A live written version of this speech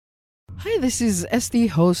Hi, this is Esty,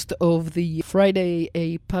 host of the Friday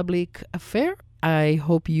A Public Affair. I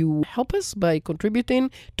hope you help us by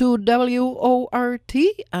contributing to WORT,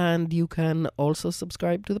 and you can also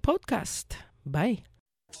subscribe to the podcast. Bye.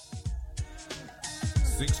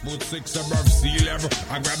 6'6" above sea level.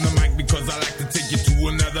 I grab the mic because I like to take you to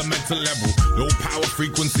another mental level. Low power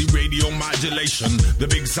frequency radio modulation. The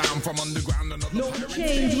big sound from underground. No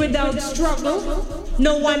change without struggle.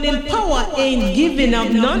 No one in power ain't giving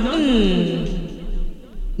up nothing.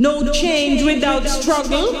 No change without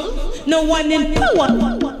struggle. No one in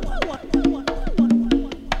power.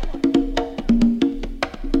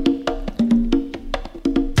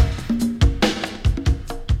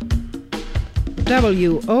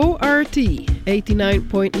 WORT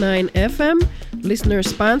 89.9 FM,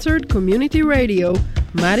 listener-sponsored community radio,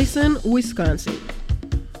 Madison, Wisconsin.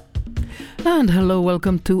 And hello,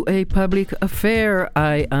 welcome to A Public Affair.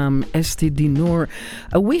 I am Esty Dinur.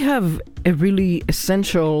 We have a really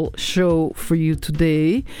essential show for you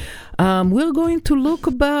today. We're going to look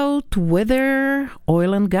about whether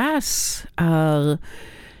oil and gas are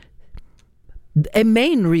a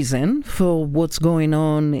main reason for what's going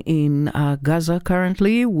on in Gaza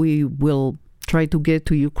currently. We will try to get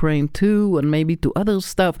to Ukraine too, and maybe to other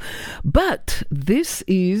stuff. But this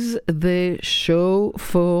is the show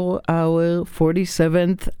for our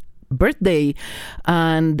 47th birthday,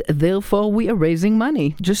 and therefore we are raising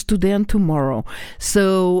money just today and tomorrow.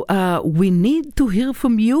 So we need to hear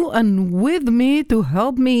from you, and with me to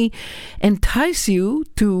help me entice you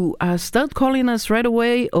to start calling us right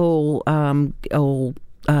away or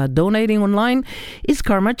donating online is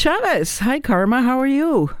Karma Chavez. Hi Karma, how are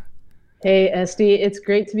you? Hey Esty, it's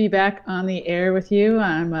great to be back on the air with you.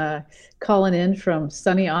 I'm calling in from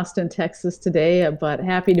sunny Austin, Texas today, but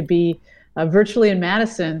happy to be virtually in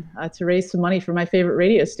Madison to raise some money for my favorite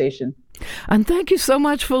radio station. And thank you so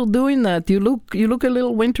much for doing that. You look a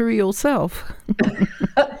little wintry yourself.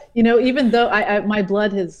 You know, even though my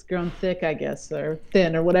blood has grown thick, I guess, or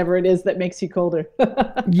thin, or whatever it is that makes you colder.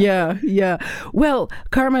 Yeah. Well,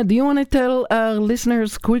 Karma, do you want to tell our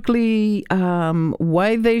listeners quickly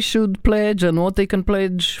why they should pledge and what they can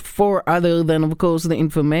pledge for, other than, of course, the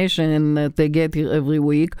information that they get here every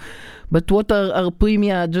week? But what are our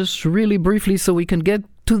premia, just really briefly, so we can get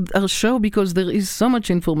to our show, because there is so much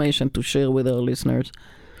information to share with our listeners.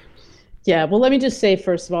 Yeah, well, let me just say,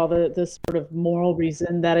 first of all, the sort of moral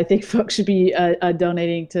reason that I think folks should be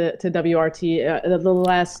donating to WRT. The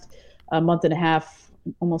last month and a half,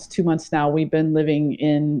 almost 2 months now, we've been living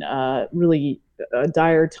in really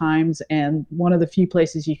dire times, and one of the few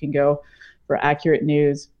places you can go for accurate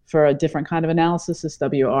news, for a different kind of analysis, is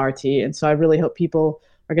WRT. And so I really hope people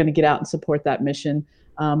are going to get out and support that mission.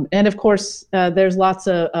 And of course, there's lots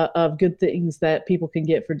of good things that people can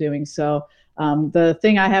get for doing so. The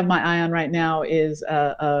thing I have my eye on right now is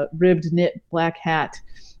a ribbed knit black hat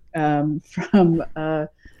from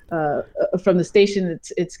the station.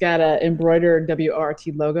 It's got an embroidered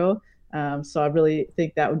WRT logo. So I really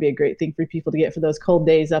think that would be a great thing for people to get for those cold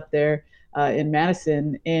days up there in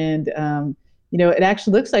Madison. And you know, it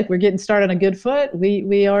actually looks like we're getting started on a good foot.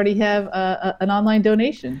 We already have an online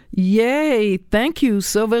donation. Yay! Thank you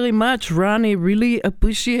so very much, Ronnie. Really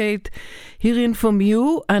appreciate hearing from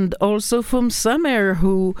you, and also from Summer,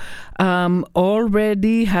 who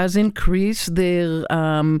already has increased their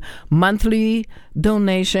monthly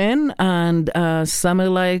donation. And Summer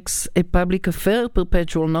likes A Public Affair,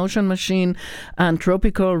 Perpetual Notion Machine, and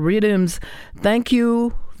Tropical Rhythms. Thank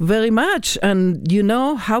you very much. And you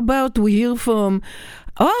know, how about we hear from,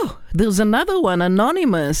 there's another one,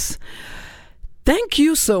 Anonymous. Thank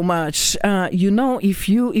you so much. You know, if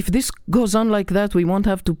this goes on like that, we won't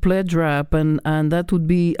have to pledge rap, and that would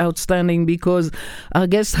be outstanding, because our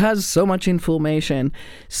guest has so much information.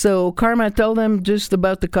 So Karma, tell them just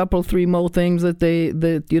about a couple, three more things that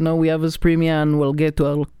we have as premium, and we'll get to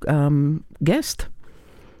our guest.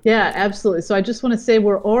 Yeah, absolutely. So I just want to say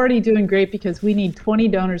we're already doing great, because we need 20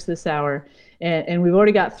 donors this hour, and we've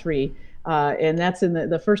already got 3. And that's in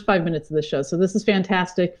the first 5 minutes of the show. So this is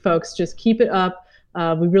fantastic, folks. Just keep it up.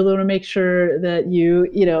 We really want to make sure that you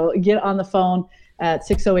get on the phone at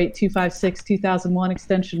 608-256-2001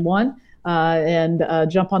 extension 1 and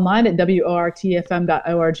jump online at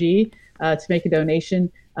wortfm.org to make a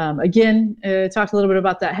donation. Again, talked a little bit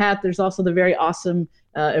about that hat. There's also the very awesome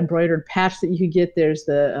embroidered patch that you can get. There's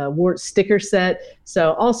the wart sticker set.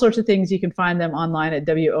 So all sorts of things. You can find them online at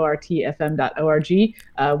wortfm.org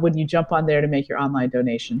when you jump on there to make your online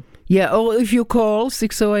donation. Yeah, or if you call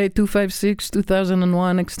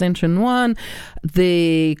 608-256-2001 extension 1,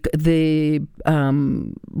 the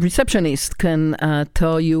receptionist can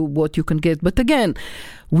tell you what you can get. But again,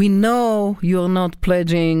 we know you're not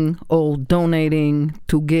pledging or donating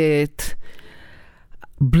to get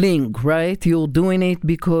bling, right? You're doing it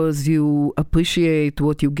because you appreciate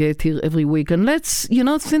what you get here every week. And let's,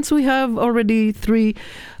 since we have already 3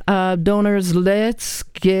 donors, let's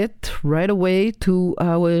get right away to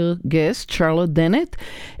our guest, Charlotte Dennett,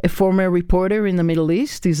 a former reporter in the Middle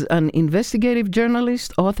East, is an investigative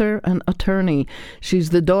journalist, author, and attorney. She's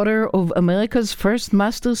the daughter of America's first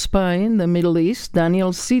master spy in the Middle East,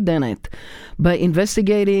 Daniel C. Dennett. By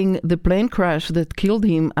investigating the plane crash that killed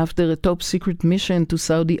him after a top-secret mission to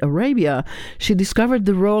Saudi Arabia, she discovered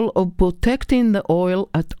the role of protecting the oil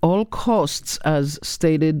at all costs, as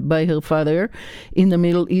stated by her father, in the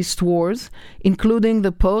Middle East wars, including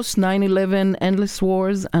the post-9/11 endless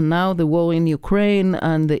wars and now the war in Ukraine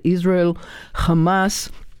and the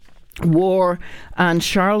Israel-Hamas war. And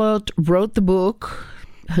Charlotte wrote the book.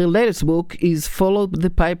 Her latest book is Follow the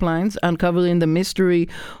Pipelines, Uncovering the Mystery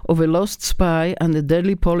of a Lost Spy and the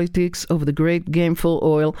Deadly Politics of the Great Game for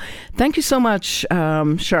Oil. Thank you so much,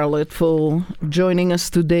 Charlotte, for joining us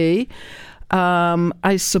today.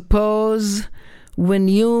 I suppose when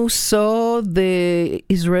you saw the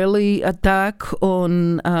Israeli attack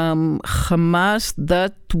on Hamas,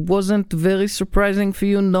 that wasn't very surprising for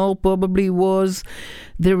you, nor probably was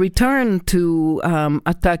the return to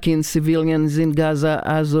attacking civilians in Gaza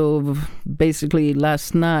as of basically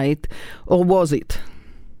last night, or was it?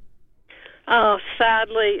 Oh,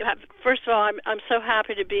 sadly. First of all, I'm so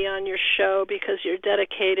happy to be on your show because you're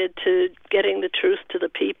dedicated to getting the truth to the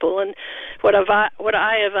people. And what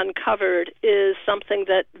I have uncovered is something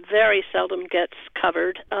that very seldom gets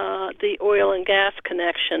covered: the oil and gas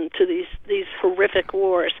connection to these horrific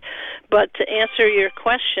wars. But to answer your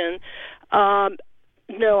question,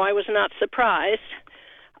 no, I was not surprised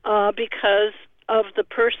because of the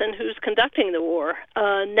person who's conducting the war.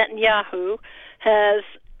 Netanyahu has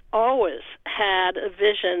always had a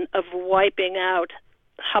vision of wiping out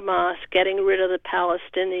Hamas, getting rid of the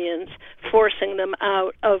Palestinians, forcing them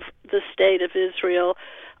out of the state of Israel.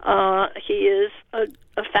 He is a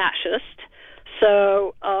fascist,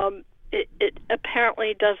 so it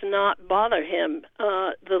apparently does not bother him,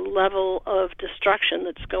 the level of destruction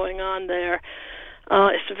that's going on there.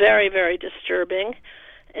 It's very, very disturbing.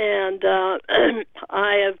 And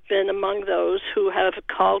I have been among those who have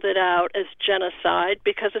called it out as genocide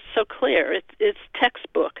because it's so clear. It's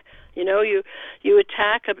textbook. You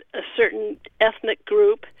attack a certain ethnic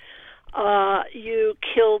group, you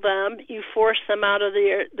kill them, you force them out of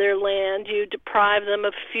their land, you deprive them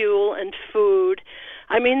of fuel and food.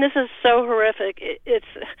 I mean, this is so horrific.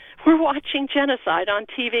 We're watching genocide on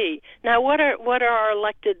TV. Now, what are our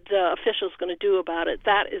elected officials going to do about it?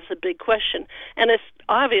 That is the big question. And it's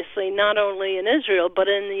obviously not only in Israel, but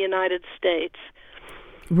in the United States.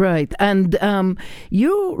 Right. And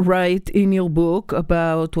you write in your book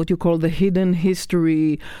about what you call the hidden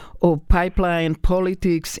history of pipeline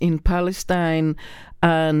politics in Palestine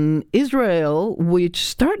and Israel, which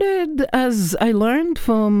started, as I learned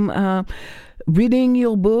from reading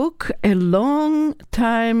your book, a long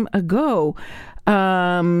time ago.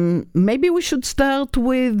 Maybe we should start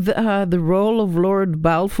with the role of Lord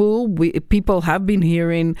Balfour. People have been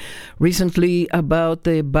hearing recently about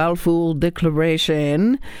the Balfour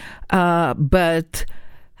Declaration, but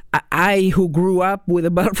I, who grew up with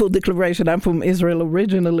the Balfour Declaration, I'm from Israel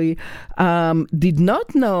originally, did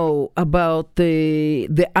not know about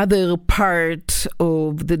the other part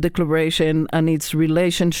of the declaration and its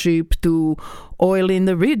relationship to oil in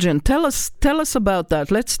the region. Tell us about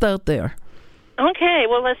that. Let's start there. Okay,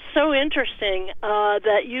 well, that's so interesting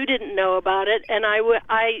that you didn't know about it, and I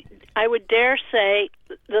would dare say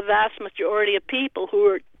the vast majority of people who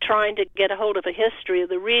are trying to get a hold of a history of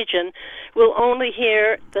the region will only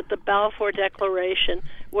hear that the Balfour Declaration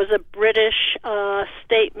was a British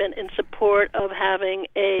statement in support of having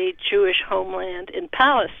a Jewish homeland in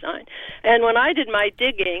Palestine. And when I did my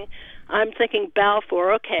digging, I'm thinking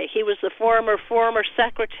Balfour, okay, he was the former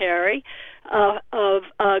secretary of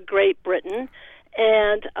Great Britain,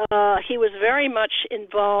 and he was very much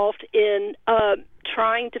involved in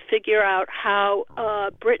trying to figure out how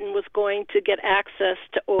Britain was going to get access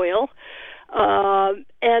to oil, and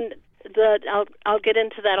I'll get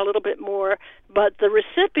into that a little bit more. But the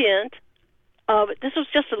recipient of this was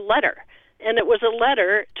just a letter. and it was a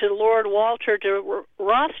letter to Lord Walter de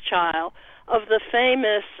Rothschild of the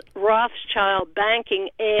famous Rothschild banking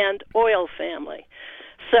and oil family.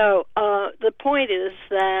 So the point is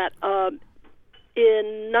that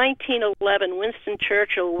in 1911, Winston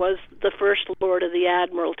Churchill was the first Lord of the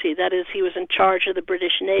Admiralty. That is, he was in charge of the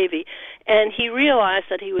British Navy. And he realized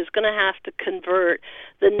that he was going to have to convert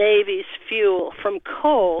the Navy's fuel from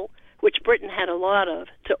coal, which Britain had a lot of,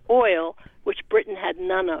 to oil, which Britain had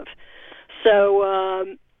none of. So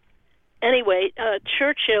anyway,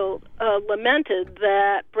 Churchill lamented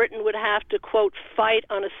that Britain would have to, quote, fight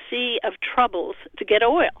on a sea of troubles to get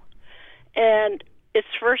oil. And its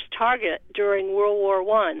first target during World War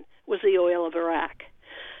I was the oil of Iraq.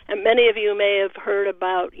 And many of you may have heard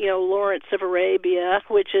about, Lawrence of Arabia,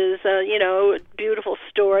 which is, a beautiful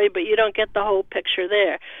story, but you don't get the whole picture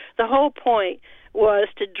there. The whole point was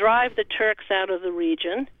to drive the Turks out of the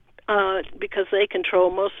region, because they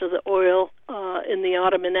control most of the oil in the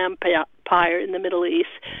Ottoman Empire in the Middle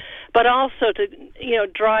East, but also to,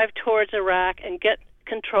 drive towards Iraq and get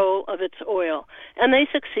control of its oil. And they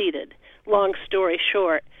succeeded. Long story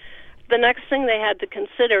short, the next thing they had to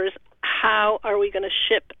consider is how are we going to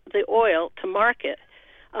ship the oil to market?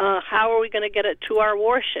 How are we going to get it to our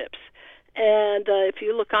warships? And if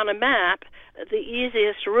you look on a map, the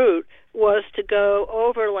easiest route was to go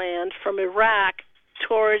overland from Iraq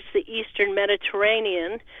towards the eastern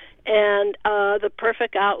Mediterranean, and the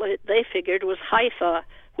perfect outlet, they figured, was Haifa,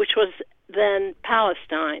 which was then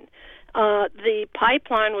Palestine. The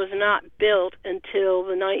pipeline was not built until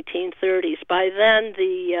the 1930s. By then,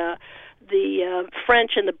 the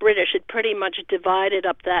French and the British had pretty much divided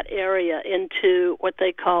up that area into what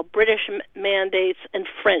they call British mandates and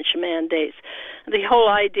French mandates. The whole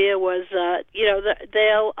idea was,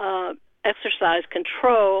 they'll exercise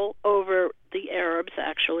control over the Arabs,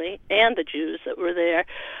 actually, and the Jews that were there,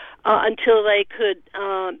 until they could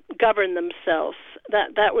govern themselves.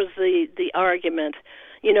 That was the argument.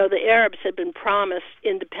 The Arabs had been promised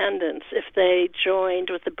independence if they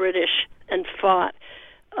joined with the British and fought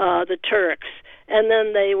the Turks, and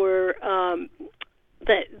then they were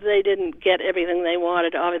they didn't get everything they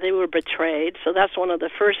wanted. They were betrayed, so that's one of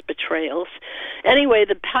the first betrayals. Anyway,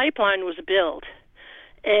 the pipeline was built,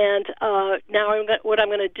 and now what I'm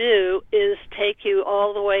going to do is take you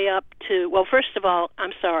all the way up to, well, first of all,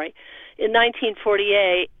 I'm sorry, in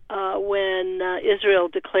 1948, when Israel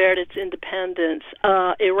declared its independence,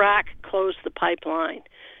 Iraq closed the pipeline.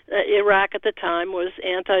 Iraq at the time was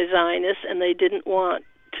anti-Zionist, and they didn't want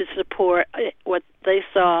to support what they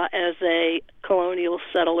saw as a colonial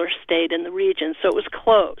settler state in the region, so it was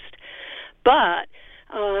closed. But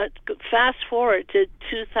fast forward to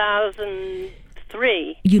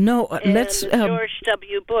 2003, let's George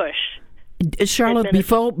W. Bush. Charlotte,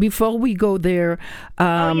 before we go there,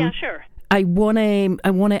 yeah, sure. I want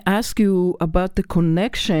to ask you about the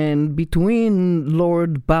connection between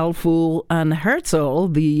Lord Balfour and Herzl,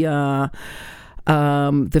 the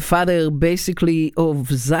father basically of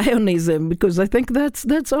Zionism, because I think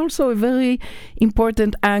that's also a very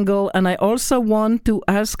important angle. And I also want to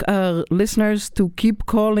ask our listeners to keep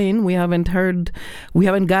calling. We haven't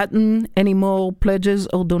gotten any more pledges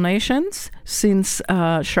or donations since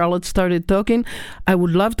Charlotte started talking. I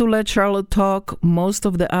would love to let Charlotte talk most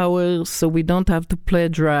of the hours so we don't have to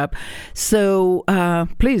pledge rap. So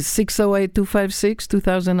please,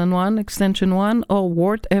 608-256-2001, extension 1, or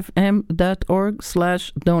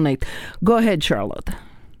wartfm.org/donate. Go ahead, Charlotte.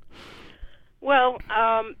 Well,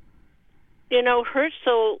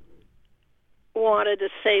 Herzl wanted a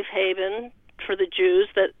safe haven for the Jews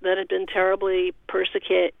that had been terribly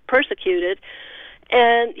persecuted.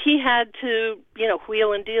 And he had to,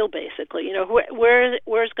 wheel and deal, basically. Where's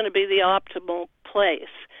going to be the optimal place?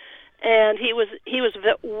 And he was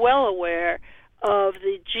well aware of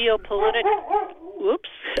the geopolitical. Whoops!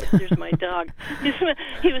 There's my dog. He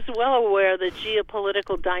was well aware of the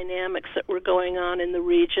geopolitical dynamics that were going on in the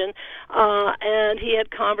region, and he had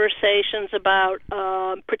conversations about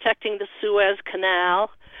protecting the Suez Canal,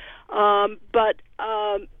 but.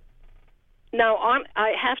 Now,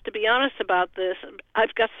 I have to be honest about this.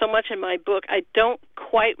 I've got so much in my book, I don't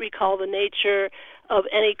quite recall the nature of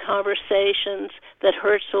any conversations that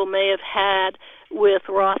Herzl may have had with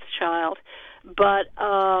Rothschild. But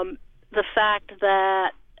the fact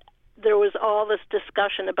that there was all this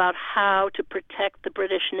discussion about how to protect the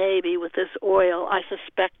British Navy with this oil, I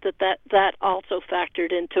suspect that also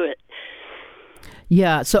factored into it.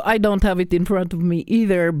 Yeah, so I don't have it in front of me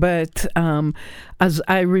either, but as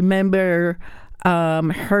I remember,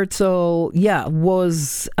 Herzl,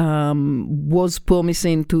 was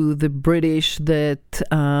promising to the British that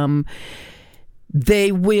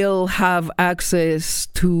they will have access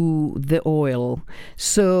to the oil.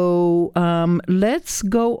 So let's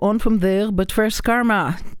go on from there. But first,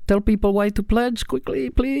 Karma, tell people why to pledge quickly,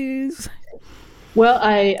 please. Well,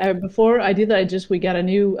 I before I do that, we got a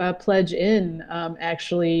new pledge in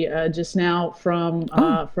actually just now from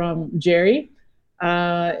Jerry,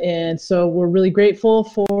 and so we're really grateful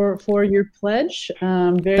for your pledge.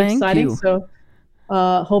 Very Thank exciting. you. So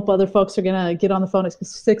hope other folks are gonna get on the phone. It's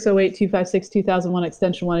 608-256-2001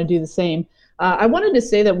 extension 1 and do the same. I wanted to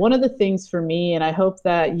say that one of the things for me, and I hope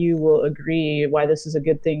that you will agree why this is a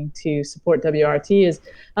good thing to support WRT, is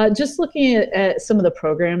just looking at some of the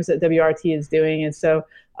programs that WRT is doing. And so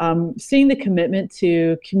seeing the commitment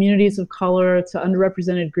to communities of color, to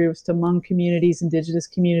underrepresented groups, to Hmong communities, indigenous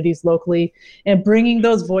communities locally, and bringing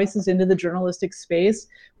those voices into the journalistic space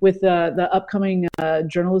with the upcoming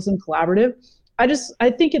Journalism Collaborative.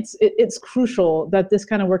 I think it's crucial that this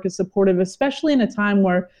kind of work is supportive, especially in a time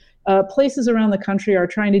where places around the country are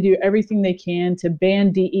trying to do everything they can to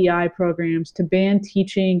ban DEI programs, to ban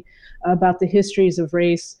teaching about the histories of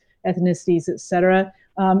race, ethnicities, etc.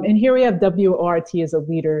 And here we have WORT as a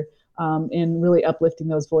leader in really uplifting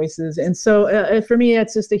those voices. And so for me,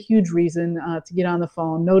 that's just a huge reason to get on the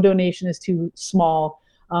phone. No donation is too small,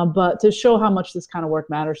 but to show how much this kind of work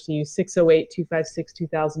matters to you,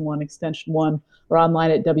 608-256-2001, extension 1, or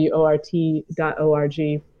online at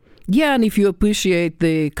WORT.org. Yeah, and if you appreciate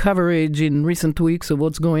the coverage in recent weeks of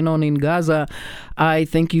what's going on in Gaza, I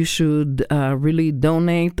think you should really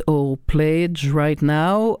donate or pledge right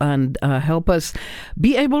now and help us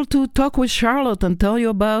be able to talk with Charlotte and tell you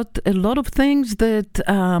about a lot of things that,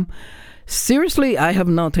 seriously, I have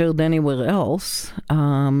not heard anywhere else.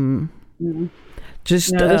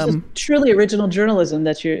 This is truly original journalism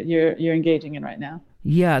that you're engaging in right now.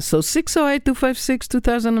 Yeah, so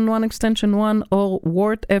 608-256-2001 extension 1 or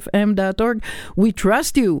wordfm.org. We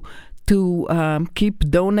trust you to keep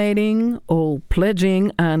donating or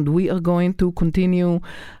pledging, and we are going to continue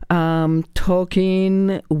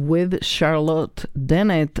talking with Charlotte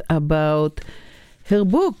Dennett about her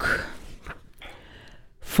book,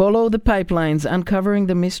 Follow the Pipelines, Uncovering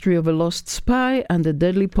the Mystery of a Lost Spy and the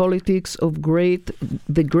Deadly Politics of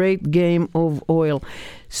the Great Game of Oil.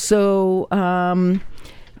 So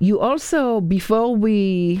you also, before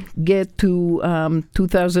we get to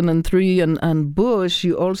 2003 and Bush,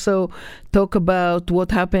 you also talk about what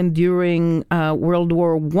happened during World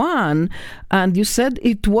War I, and you said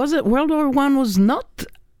World War I was not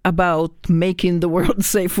about making the world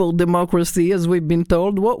safe for democracy, as we've been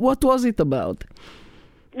told. What was it about?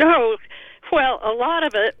 No, well, a lot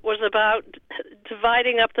of it was about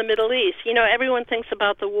dividing up the Middle East. You know, everyone thinks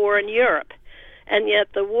about the war in Europe, and yet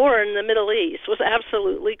the war in the Middle East was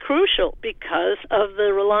absolutely crucial because of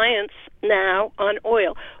the reliance now on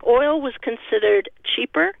oil. Oil was considered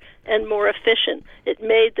cheaper and more efficient. It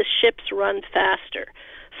made the ships run faster.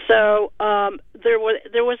 So there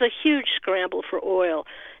was a huge scramble for oil.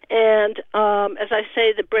 And as I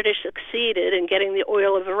say, the British succeeded in getting the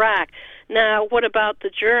oil of Iraq. Now, what about the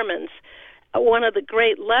Germans? One of the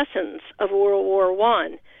great lessons of World War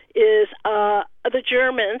I is the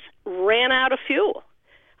Germans ran out of fuel.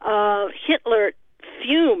 Hitler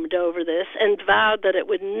fumed over this and vowed that it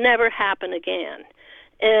would never happen again.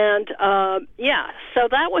 And, so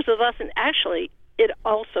that was a lesson. Actually, it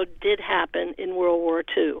also did happen in World War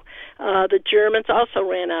II. The Germans also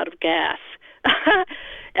ran out of gas.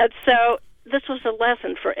 And so this was a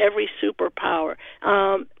lesson for every superpower.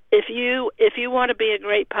 If you want to be a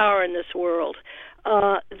great power in this world,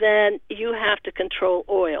 then you have to control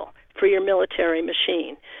oil for your military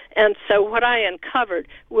machine. And so what I uncovered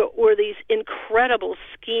were these incredible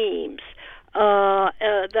schemes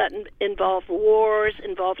that involved wars,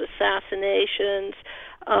 involved assassinations.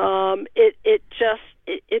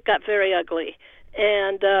 It got very ugly.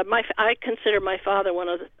 And I consider my father one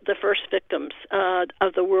of the first victims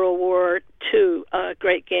of the World War II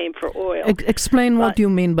great game for oil. Explain what you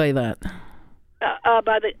mean by that.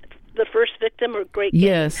 By the first victim or great game?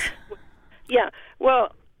 Yes. Yeah.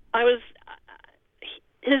 Well,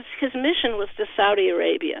 his mission was to Saudi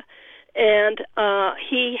Arabia, and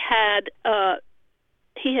he had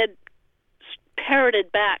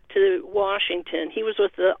parroted back to Washington. He was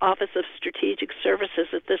with the Office of Strategic Services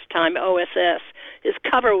at this time, OSS. His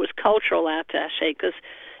cover was cultural attaché because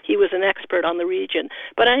he was an expert on the region.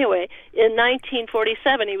 But anyway, in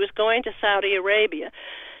 1947, he was going to Saudi Arabia.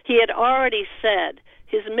 He had already said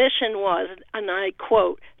his mission was, and I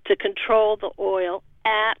quote, to control the oil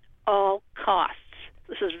at all costs.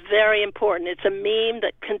 This is very important. It's a meme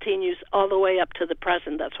that continues all the way up to the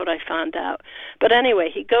present. That's what I found out. But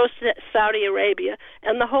anyway, he goes to Saudi Arabia,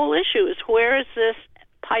 and the whole issue is, where is this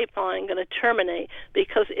pipeline going to terminate?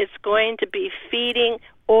 Because it's going to be feeding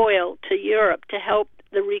oil to Europe to help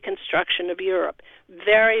the reconstruction of Europe.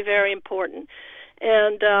 Very, very important.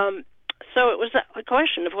 And so it was a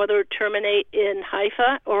question of whether it would terminate in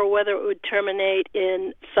Haifa or whether it would terminate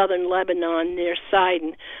in southern Lebanon near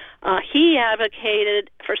Sidon. He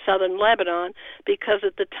advocated for southern Lebanon because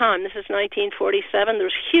at the time, this is 1947, there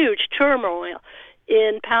was huge turmoil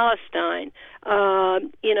in Palestine.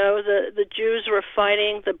 The Jews were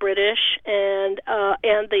fighting the British and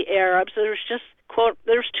the Arabs. There was just, quote,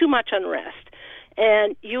 there was too much unrest.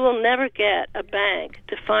 And you will never get a bank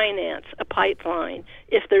to finance a pipeline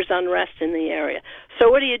if there's unrest in the area.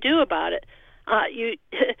 So what do you do about it?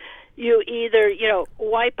 You either,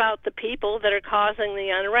 wipe out the people that are causing the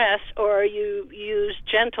unrest, or you use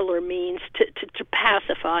gentler means to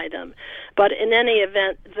pacify them. But in any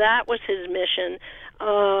event, that was his mission.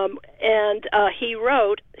 And he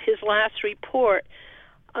wrote his last report.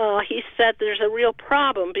 He said there's a real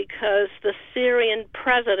problem because the Syrian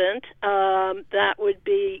president, that would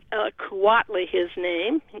be Kuwatli, his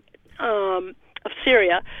name, of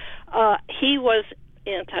Syria, he was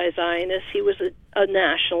anti-Zionist. He was a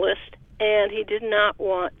nationalist, and he did not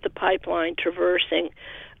want the pipeline traversing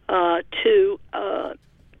to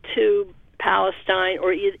Palestine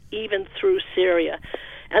or even through Syria.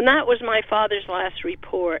 And that was my father's last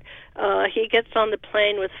report. He gets on the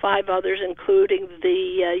plane with 5 others, including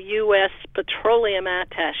the U.S. petroleum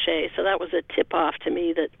attaché. So that was a tip-off to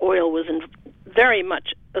me that oil was very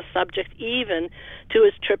much a subject, even to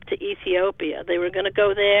his trip to Ethiopia. They were going to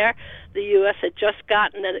go there. The U.S. had just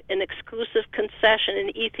gotten an exclusive concession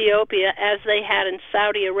in Ethiopia, as they had in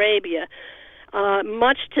Saudi Arabia,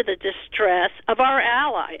 much to the distress of our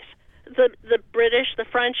allies, the British, the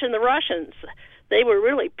French, and the Russians. They were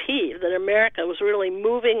really peeved that America was really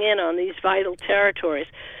moving in on these vital territories.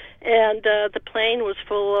 And the plane was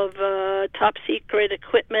full of top-secret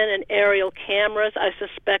equipment and aerial cameras. I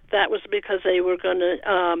suspect that was because they were going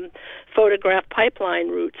to photograph pipeline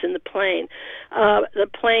routes in the plane. The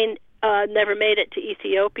plane never made it to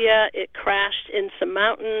Ethiopia. It crashed in some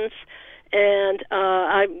mountains. And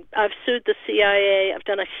I've sued the CIA. I've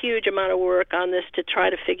done a huge amount of work on this to try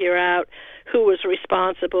to figure out who was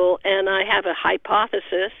responsible. And I have a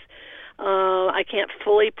hypothesis. I can't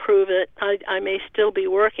fully prove it. I may still be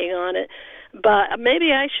working on it. But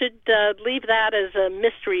maybe I should leave that as a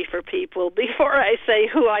mystery for people before I say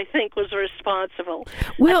who I think was responsible.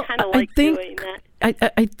 Well, I kind of like doing that.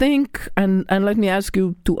 I think, and let me ask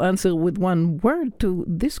you to answer with one word to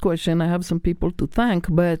this question. I have some people to thank,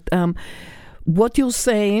 but what you're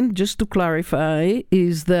saying, just to clarify,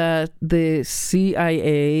 is that the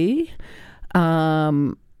CIA,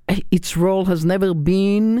 its role has never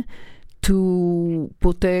been to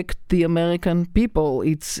protect the American people.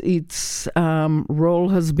 Its role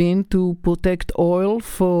has been to protect oil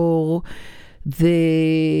for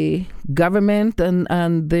the government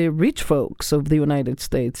and the rich folks of the United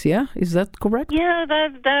States. Yeah, is that correct? Yeah,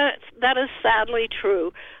 that is sadly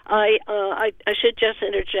true. I should just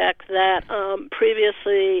interject that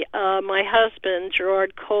previously my husband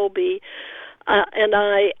Gerard Colby and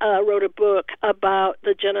I wrote a book about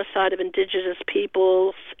the genocide of indigenous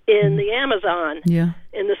peoples in the Amazon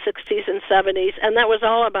in the 60s and 70s, and that was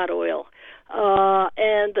all about oil.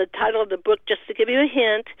 And the title of the book, just to give you a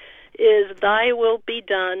hint, is "Thy Will Be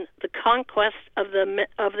Done: The Conquest of the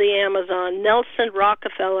Amazon, Nelson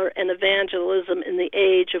Rockefeller and Evangelism in the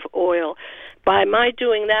Age of Oil." By my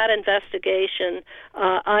doing that investigation,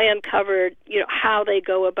 I uncovered, how they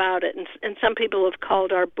go about it, and some people have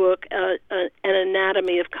called our book an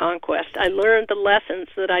anatomy of conquest. I learned the lessons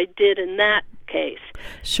that I did in that case.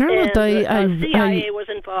 Charlotte, and CIA was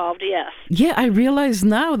involved. Yes. Yeah, I realize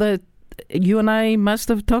now that you and I must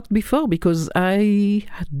have talked before because I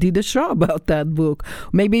did a show about that book.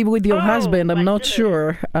 Maybe with your husband, I'm not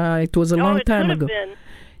sure. It was a long time ago. Been.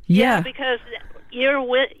 Yeah, because your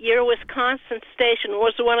Wisconsin station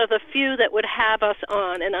was one of the few that would have us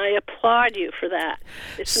on, and I applaud you for that.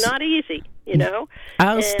 It's not easy,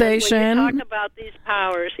 Our station. When you talk about these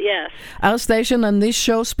powers, yes. Our station and this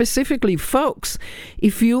show specifically, folks,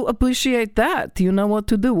 if you appreciate that, you know what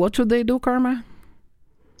to do. What should they do, Karma?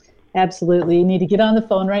 Absolutely. You need to get on the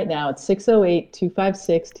phone right now. It's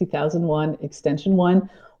 608-256-2001, extension 1,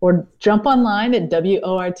 or jump online at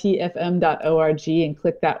wortfm.org and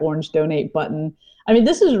click that orange donate button. I mean,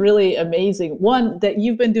 this is really amazing. One, that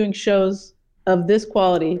you've been doing shows of this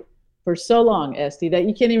quality for so long, Esty, that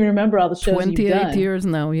you can't even remember all the shows you've done. 28 years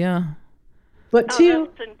now, yeah. But two,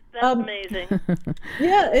 that's amazing.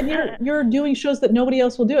 Yeah, and you're doing shows that nobody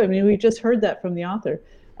else will do. I mean, we just heard that from the author,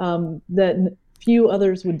 that few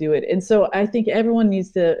others would do it. And so I think everyone needs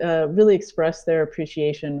to really express their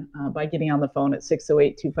appreciation by getting on the phone at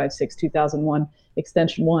 608-256-2001,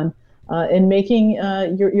 extension 1, and making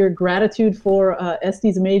your gratitude for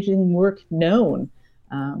Esti's amazing work known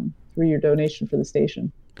through your donation for the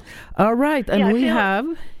station. All right, and we have...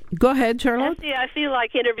 Go ahead, Charlotte. Esti, I feel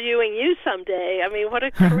like interviewing you someday. I mean, what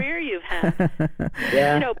a career you've had.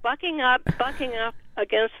 Yeah. You know, bucking up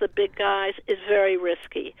against the big guys is very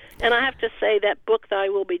risky. And I have to say that book, Thy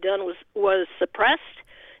Will Be Done, was suppressed.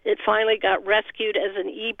 It finally got rescued as an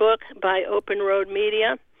e-book by Open Road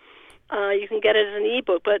Media. You can get it as an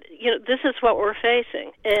e-book, but this is what we're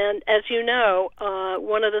facing. And as you know,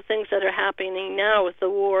 one of the things that are happening now with the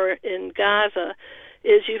war in Gaza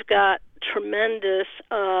is you've got tremendous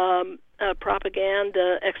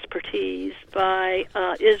propaganda expertise by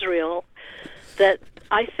Israel that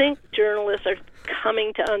I think journalists are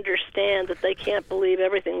coming to understand that they can't believe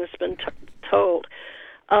everything that's been told.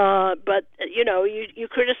 But, you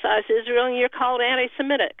criticize Israel and you're called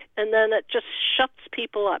anti-Semitic, and then it just shuts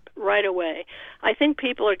people up right away. I think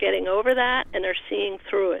people are getting over that and are seeing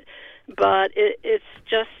through it. But it's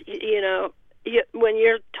just, when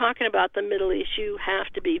you're talking about the Middle East, you have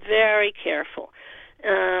to be very careful,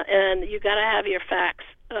 and you got to have your facts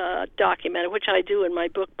documented, which I do in my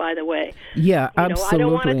book, by the way. Yeah, absolutely. I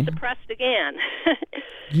don't want it suppressed again.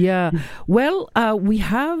 Yeah. Well, we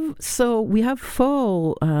have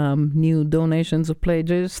 4 new donations of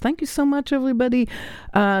pledges. Thank you so much, everybody.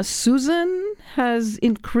 Susan has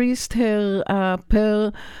increased her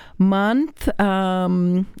per month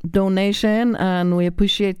donation, and we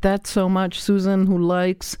appreciate that so much. Susan, who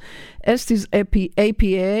likes Esti's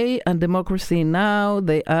APA and Democracy Now!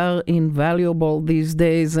 They are invaluable these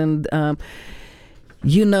days, and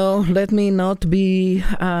let me not be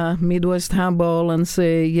Midwest humble and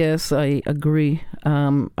say, yes, I agree.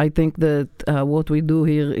 I think that what we do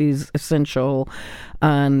here is essential,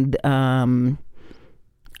 and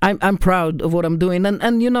I'm proud of what I'm doing.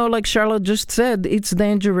 And like Charlotte just said, it's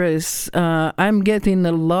dangerous. I'm getting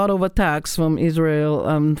a lot of attacks from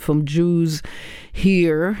Israel, from Jews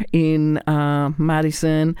here in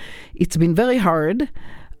Madison. It's been very hard,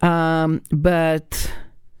 but...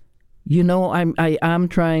 I am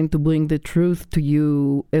trying to bring the truth to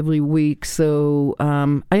you every week. So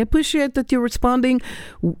I appreciate that you're responding.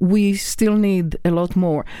 We still need a lot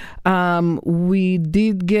more. We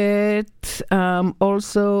did get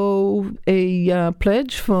also a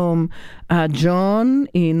pledge from John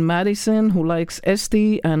in Madison, who likes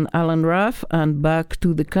Esti, and Alan Raff, and Back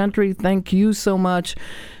to the Country. Thank you so much,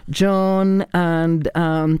 John. And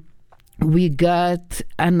we got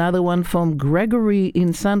another one from Gregory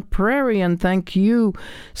in St. Prairie, and thank you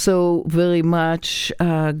so very much,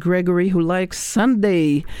 Gregory, who likes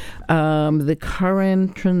Sunday, the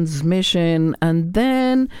current transmission. And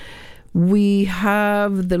then we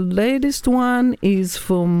have the latest one is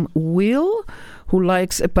from Will, who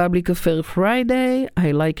likes A Public Affair Friday.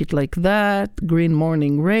 I like it like that. Green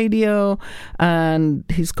Morning Radio. And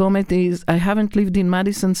his comment is, I haven't lived in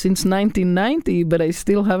Madison since 1990, but I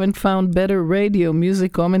still haven't found better radio,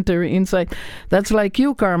 music, commentary, insight. That's like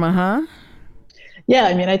you, Karma, huh? Yeah,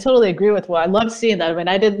 I mean, I totally agree with I love seeing that. I mean,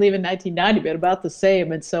 I didn't leave in 1990, but about the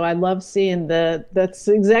same. And so I love seeing that's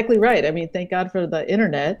exactly right. I mean, thank God for the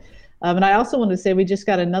internet. And I also want to say we just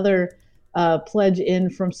got another pledge in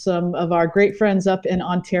from some of our great friends up in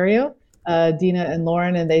Ontario, Dina and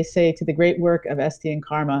Lauren, and they say to the great work of Esti and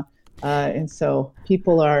Karma. And so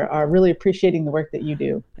people are really appreciating the work that you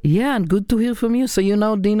do. Yeah, and good to hear from you. So you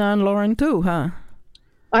know Dina and Lauren too, huh?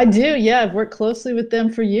 I do, yeah. I've worked closely with them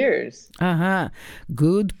for years.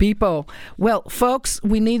 Good people. Well, folks,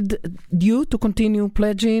 we need you to continue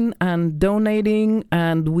pledging and donating,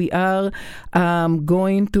 and we are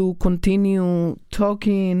going to continue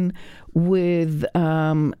talking with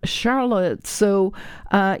Charlotte. So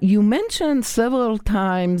you mentioned several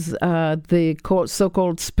times the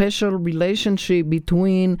so-called special relationship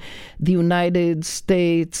between the United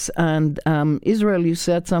States and Israel. You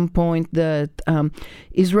said at some point that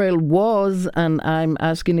Israel was, and I'm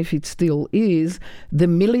asking if it still is, the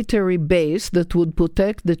military base that would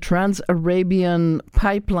protect the Trans-Arabian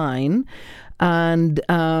pipeline. And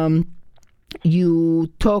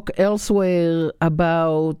you talk elsewhere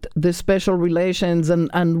about the special relations and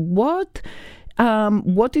what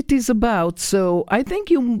it is about. So I think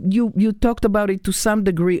you talked about it to some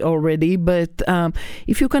degree already, but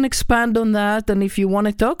if you can expand on that, and if you want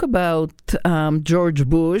to talk about George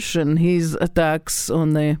Bush and his attacks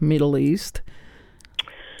on the Middle East.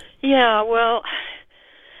 Yeah, well,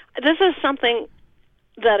 this is something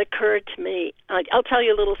that occurred to me. I'll tell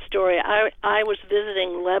you a little story. I was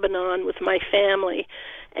visiting Lebanon with my family,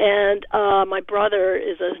 and my brother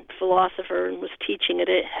is a philosopher and was teaching at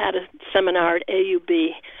had a seminar at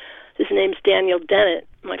AUB. His name's Daniel Dennett.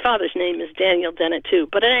 My father's name is Daniel Dennett too.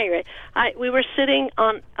 But at any rate, we were sitting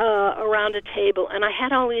on around a table, and I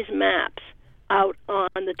had all these maps out on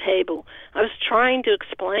the table. I was trying to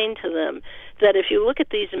explain to them that if you look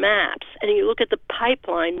at these maps and you look at the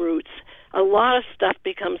pipeline routes, a lot of stuff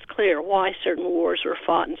becomes clear, why certain wars were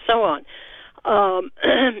fought and so on.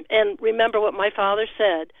 And remember what my father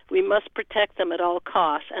said, we must protect them at all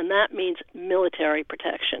costs, and that means military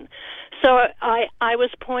protection. So I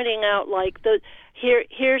was pointing out, like,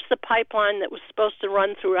 here's the pipeline that was supposed to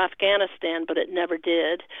run through Afghanistan, but it never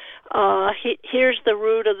did. Here's the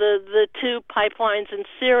route of the two pipelines in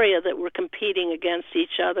Syria that were competing against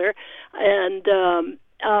each other, and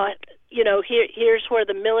here's where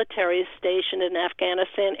the military is stationed in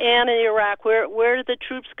Afghanistan and in Iraq. Where did the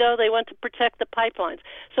troops go? They went to protect the pipelines.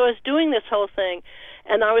 So I was doing this whole thing,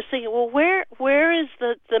 and I was thinking, well, where is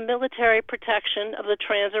the military protection of the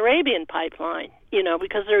Trans-Arabian pipeline?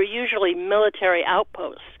 Because there are usually military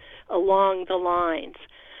outposts along the lines.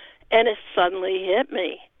 And it suddenly hit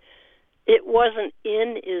me. It wasn't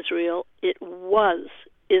in Israel. It was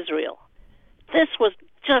Israel. This was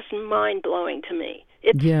just mind-blowing to me.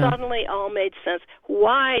 It suddenly all made sense.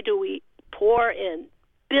 Why do we pour in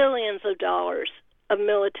billions of dollars of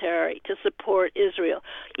military to support Israel?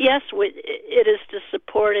 Yes, it is to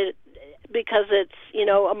support it because it's,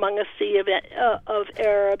 among a sea of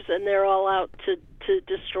Arabs, and they're all out to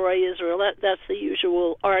destroy Israel. That's the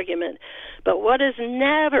usual argument. But what is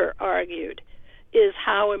never argued is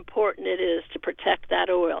how important it is to protect that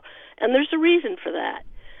oil. And there's a reason for that.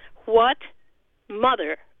 What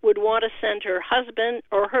mother would want to send her husband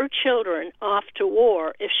or her children off to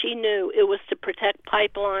war if she knew it was to protect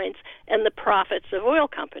pipelines and the profits of oil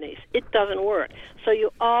companies? It doesn't work. So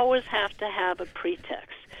you always have to have a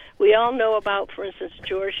pretext. We all know about, for instance,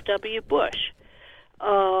 George W. Bush.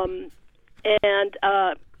 And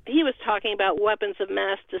he was talking about weapons of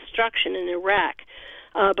mass destruction in Iraq.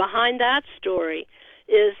 Behind that story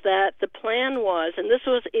is that the plan was, and this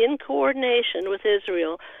was in coordination with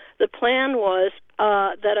Israel, the plan was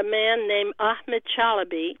that a man named Ahmed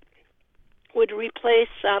Chalabi would replace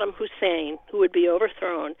Saddam Hussein, who would be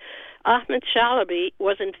overthrown. Ahmed Chalabi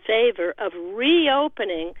was in favor of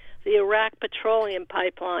reopening the Iraq petroleum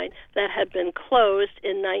pipeline that had been closed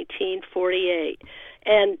in 1948.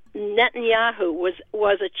 And Netanyahu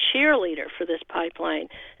was a cheerleader for this pipeline.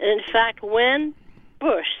 And in fact, when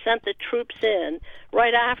Bush sent the troops in,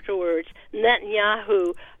 right afterwards,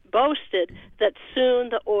 Netanyahu boasted that soon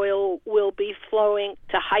the oil will be flowing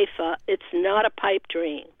to Haifa. It's not a pipe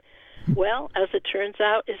dream. Well, as it turns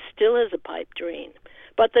out, it still is a pipe dream.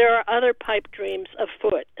 But there are other pipe dreams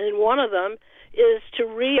afoot, and one of them is to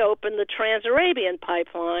reopen the Trans-Arabian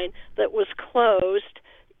pipeline that was closed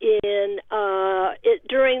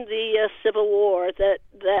during the civil war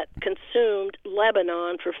that consumed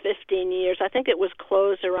Lebanon for 15 years. I think it was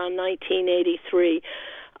closed around 1983.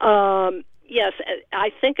 Yes, I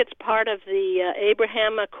think it's part of the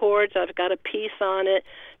Abraham Accords. I've got a piece on it.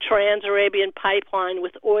 Trans-Arabian pipeline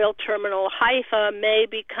with oil terminal Haifa may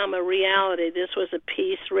become a reality. This was a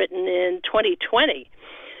piece written in 2020.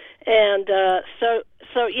 And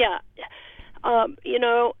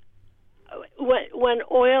when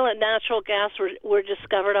oil and natural gas were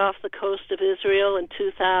discovered off the coast of Israel in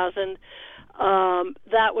 2000,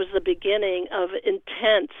 that was the beginning of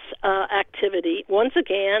intense activity. Once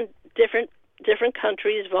again, different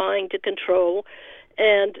countries vying to control.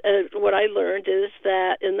 And what I learned is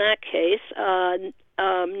that in that case,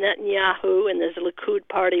 Netanyahu and his Likud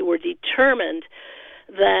party were determined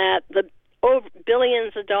that the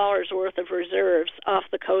billions of dollars worth of reserves off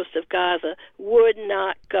the coast of Gaza would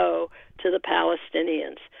not go to the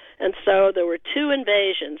Palestinians. And so there were two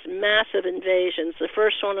invasions, massive invasions. The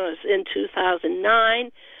first one was in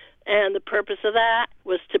 2009, and the purpose of that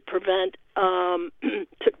was to prevent, to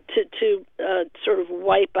sort of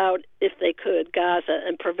wipe out, if they could, Gaza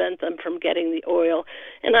and prevent them from getting the oil.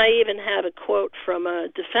 And I even have a quote from a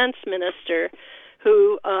defense minister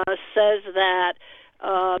who says that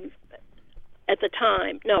at the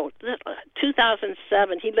time,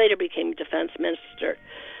 2007, he later became defense minister,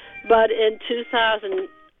 but in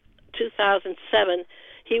 2007,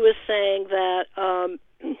 he was saying that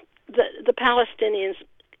the Palestinians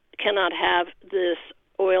cannot have this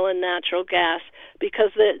oil and natural gas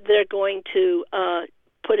because they're going to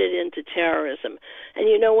put it into terrorism. And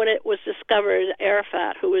when it was discovered,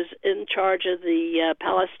 Arafat, who was in charge of the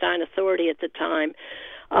Palestine Authority at the time,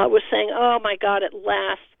 was saying, "Oh my God, at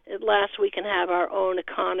last we can have our own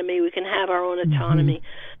economy, we can have our own autonomy."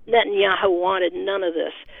 Netanyahu wanted none of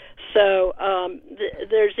this. So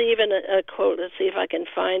there's even a quote, let's see if I can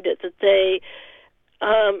find it, that they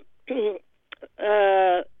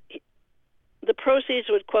the proceeds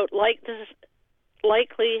would, quote,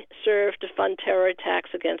 likely serve to fund terror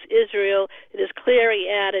attacks against Israel. It is clear, he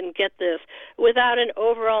added, and get this, without an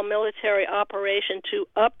overall military operation to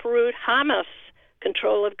uproot Hamas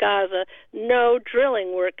control of Gaza, no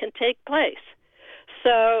drilling work can take place.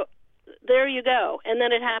 So there you go. And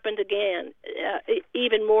then it happened again,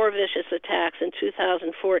 even more vicious attacks in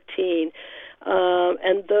 2014,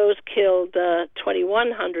 and those killed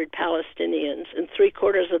 2,100 Palestinians, and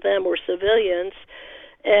three-quarters of them were civilians.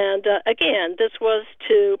 And again, this was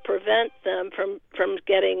to prevent them from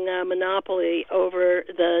getting a monopoly over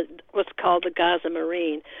what's called the Gaza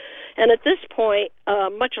Marine. And at this point,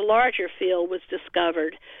 a much larger field was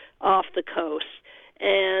discovered off the coast,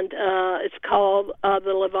 and it's called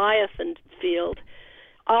the Leviathan Field.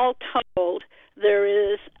 All told, there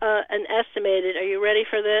is an estimated, are you ready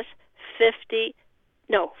for this,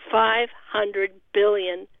 $500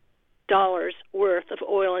 billion worth of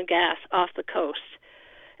oil and gas off the coast.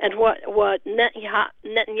 And what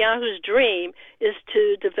Netanyahu's dream is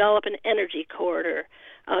to develop an energy corridor,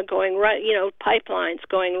 going right, pipelines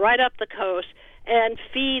going right up the coast and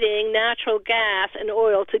feeding natural gas and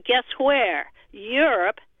oil to guess where?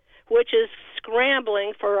 Europe, which is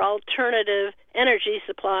scrambling for alternative energy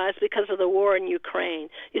supplies because of the war in Ukraine.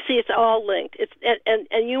 You see, it's all linked.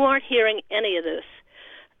 And you aren't hearing any of this.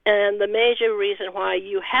 And the major reason why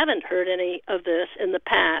you haven't heard any of this in the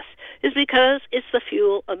past is because it's the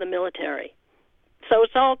fuel of the military. So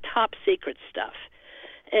it's all top secret stuff.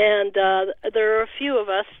 And there are a few of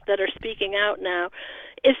us that are speaking out now.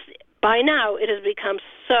 By now, it has become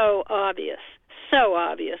so obvious.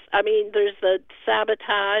 I mean, there's the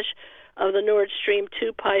sabotage of the Nord Stream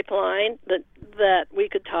 2 pipeline that we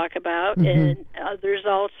could talk about, and there's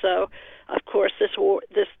also, of course, this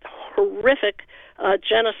horrific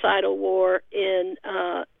genocidal war in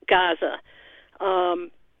Gaza,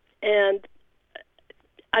 and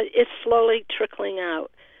it's slowly trickling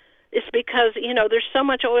out. It's because there's so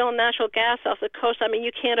much oil and natural gas off the coast. I mean,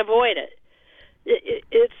 you can't avoid it.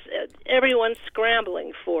 It's everyone's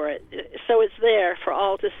scrambling for it, so it's there for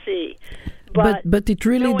all to see. But it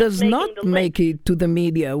really does not make it to the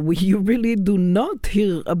media. You really do not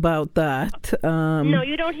hear about that. No,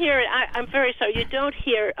 you don't hear it. I'm very sorry. You don't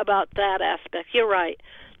hear about that aspect. You're right.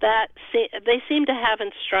 They seem to have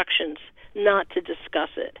instructions not to discuss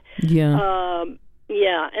it. Yeah.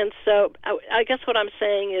 Yeah, and so I guess what I'm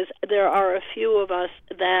saying is there are a few of us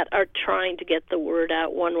that are trying to get the word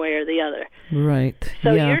out one way or the other. Right.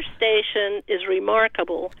 So your station is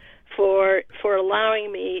remarkable for allowing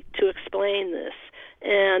me to explain this.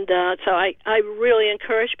 And so I really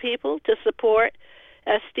encourage people to support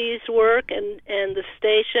Estee's work and the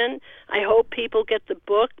station. I hope people get the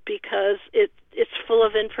book because it's full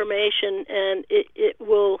of information, and it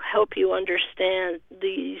will help you understand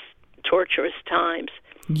these torturous times.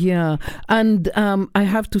 Yeah, and I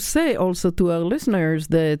have to say also to our listeners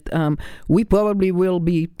that we probably will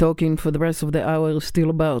be talking for the rest of the hour still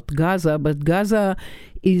about Gaza, but Gaza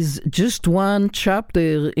is just one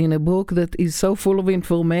chapter in a book that is so full of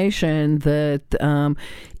information that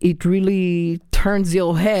it really turns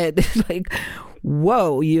your head. It's like,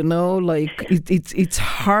 whoa, like it's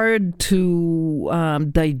hard to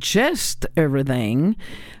digest everything.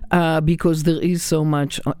 Because there is so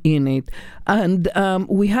much in it. And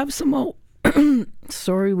we have some more,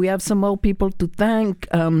 we have some more people to thank.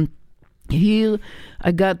 Here,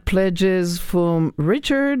 I got pledges from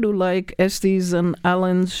Richard, who like Estes and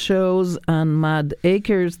Alan's shows, and Mad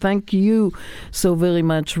Akers. Thank you so very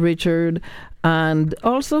much, Richard. And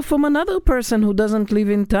also from another person who doesn't live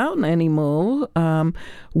in town anymore,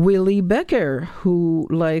 Willie Becker, who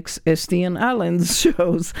likes Esty and Allen's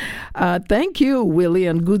shows. Thank you, Willie,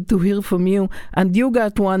 and good to hear from you. And you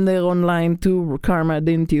got one there online too, Karma,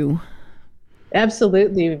 didn't you?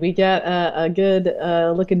 Absolutely. We got a good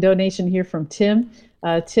looking donation here from Tim.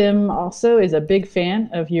 Tim also is a big fan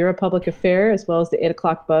of Your Public Affair, as well as the 8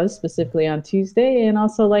 o'clock buzz, specifically on Tuesday, and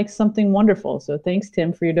also likes Something Wonderful. So thanks,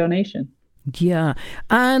 Tim, for your donation. Yeah,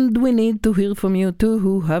 and we need to hear from you too,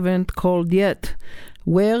 who haven't called yet.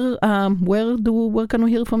 Where can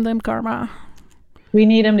we hear from them, Karma? We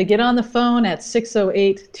need them to get on the phone at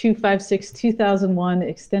 608-256-2001,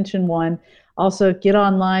 extension 1. Also, get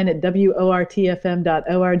online at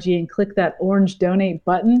wortfm.org and click that orange donate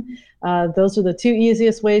button. Those are the two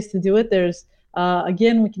easiest ways to do it. There's,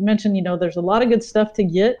 again, we can mention, there's a lot of good stuff to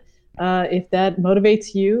get. If that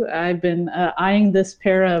motivates you, I've been eyeing this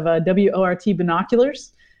pair of WORT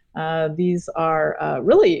binoculars. These are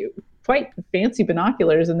really quite fancy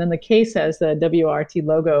binoculars, and then the case has the WORT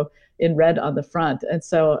logo in red on the front. And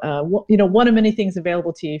so, one of many things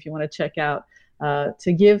available to you if you want to check out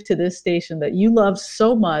to give to this station that you love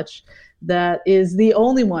so much, that is the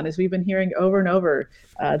only one, as we've been hearing over and over,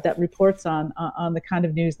 that reports on the kind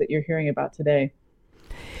of news that you're hearing about today.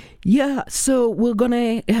 Yeah, so we're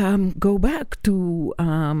going to go back to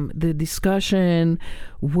the discussion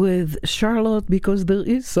with Charlotte, because there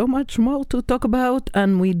is so much more to talk about,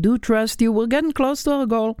 and we do trust you. We're getting close to our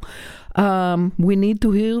goal. We need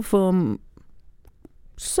to hear from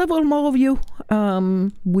several more of you.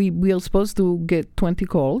 We are supposed to get 20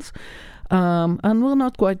 calls, and we're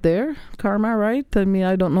not quite there, Karma, right? I mean,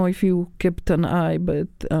 I don't know if you kept an eye, but...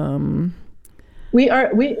 We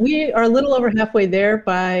are a little over halfway there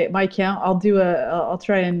by my count. I'll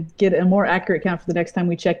try and get a more accurate count for the next time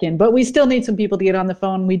we check in. But we still need some people to get on the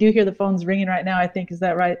phone. We do hear the phones ringing right now, I think. Is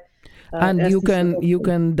that right? And you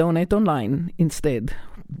can donate online instead.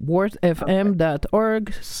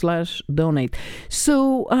 wortfm.org/donate.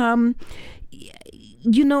 So,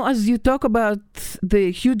 as you talk about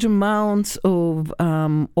the huge amounts of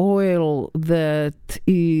oil that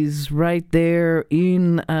is right there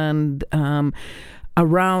in and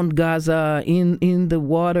around Gaza, in the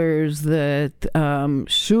waters that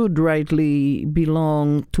should rightly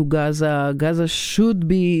belong to Gaza. Gaza should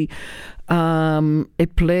be a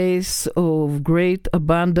place of great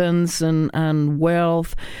abundance and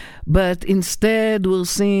wealth. But instead, we're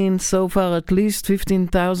seeing so far at least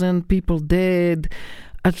 15,000 people dead,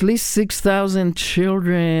 at least 6,000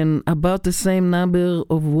 children, about the same number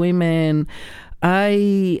of women.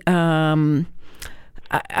 I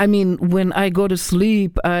mean, when I go to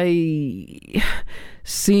sleep, I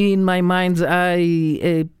see in my mind's eye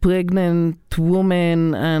a pregnant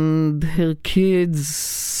woman and her kids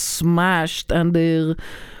smashed under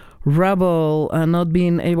rubble and not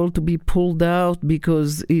being able to be pulled out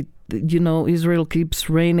because Israel keeps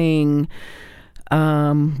raining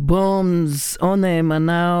bombs on them, and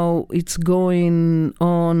now it's going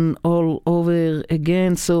on all over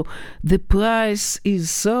again. So the price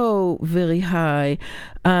is so very high,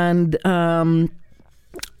 and I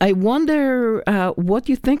wonder what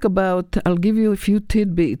you think about. I'll give you a few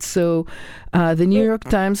tidbits. So the New York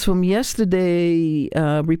Times from yesterday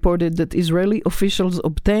reported that Israeli officials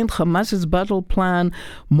obtained Hamas's battle plan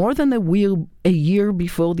more than a year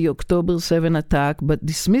before the October 7 attack, but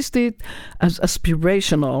dismissed it as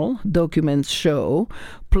aspirational, documents show.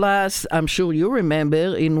 Plus, I'm sure you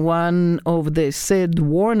remember, in one of the said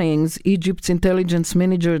warnings, Egypt's intelligence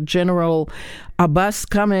manager, General Abbas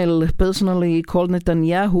Kamel, personally called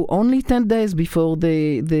Netanyahu only 10 days before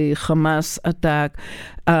the Hamas attack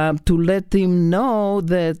to let him know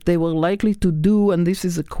that they were likely to do, and this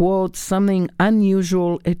is a quote, something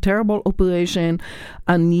unusual, a terrible operation,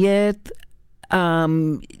 and yet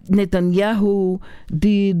Netanyahu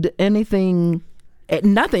did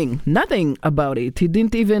nothing about it. He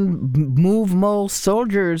didn't even move more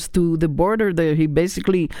soldiers to the border there. He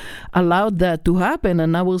basically allowed that to happen,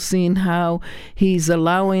 and now we're seeing how he's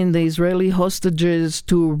allowing the Israeli hostages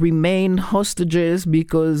to remain hostages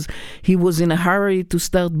because he was in a hurry to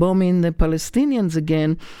start bombing the Palestinians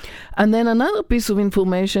again. And then another piece of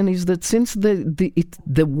information is that since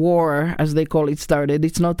the war, as they call it, started,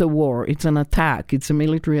 it's not a war, it's an attack. It's a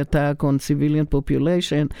military attack on civilian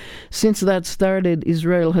population. Since that started,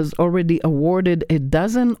 Israel has already awarded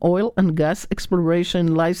 12 oil and gas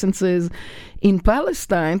exploration licenses in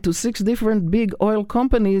Palestine to 6 different big oil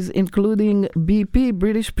companies, including BP,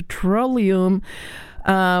 British Petroleum.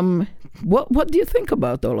 What do you think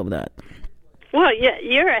about all of that? Well, yeah,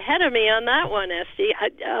 you're ahead of me on that one, Esty.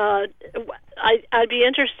 I'd be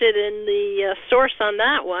interested in the source on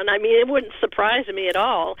that one. I mean, it wouldn't surprise me at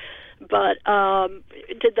all. But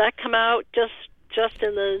did that come out just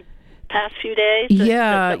in the past few days?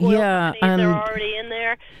 Yeah, the oil yeah. And they're already in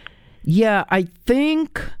there? Yeah, I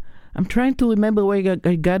think... I'm trying to remember where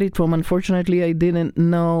I got it from. Unfortunately, I didn't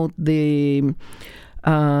know the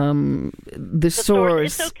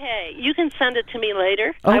source. It's okay. You can send it to me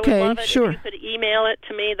later. Okay, I would love it sure. if you could email it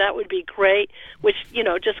to me. That would be great, which,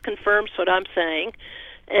 just confirms what I'm saying.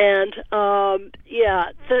 And,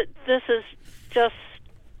 this is just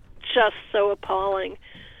so appalling.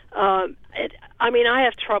 I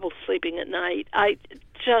have trouble sleeping at night.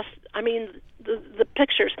 I mean, the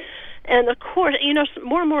pictures. And, of course,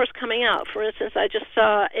 more and more is coming out. For instance, I just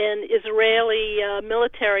saw an Israeli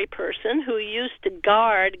military person who used to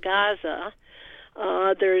guard Gaza.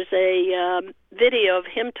 There's a video of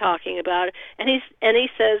him talking about it, and he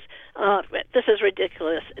says, this is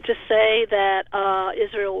ridiculous, to say that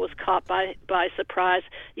Israel was caught by surprise.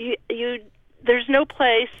 There's no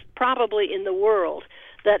place probably in the world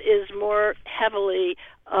that is more heavily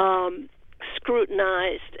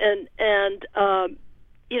scrutinized, and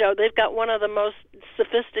they've got one of the most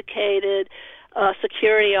sophisticated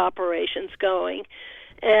security operations going.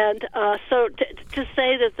 And so to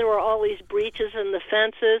say that there were all these breaches in the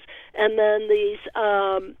fences, and then these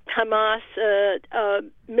Hamas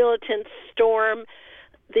militants storm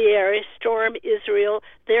the area, storm Israel,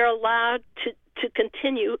 they're allowed to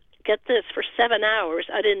continue, get this, for 7 hours.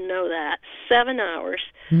 I didn't know that. 7 hours.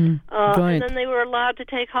 Right. And then they were allowed to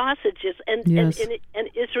take hostages. And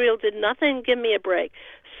Israel did nothing. Give me a break.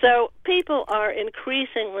 So people are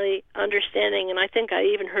increasingly understanding, and I think I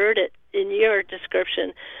even heard it in your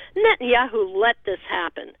description, Netanyahu let this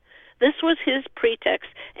happen. This was his pretext,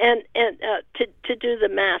 and to do the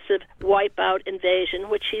massive wipeout invasion,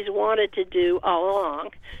 which he's wanted to do all along,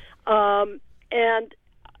 and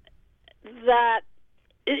that.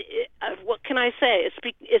 What can I say?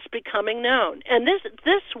 It's becoming known, and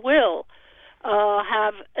this will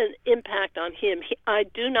have an impact on him. I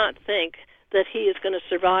do not think that he is going to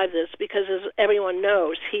survive this, because, as everyone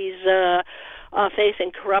knows, he's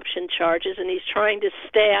facing corruption charges, and he's trying to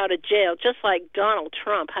stay out of jail, just like Donald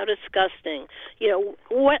Trump. How disgusting!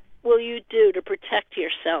 What will you do to protect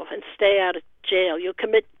yourself and stay out of jail? You'll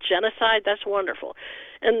commit genocide? That's wonderful.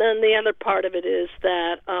 And then the other part of it is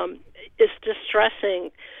that it's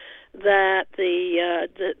distressing that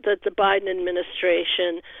the Biden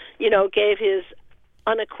administration, gave his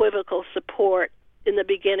unequivocal support in the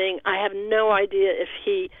beginning. I have no idea if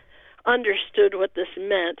he understood what this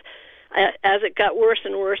meant. As it got worse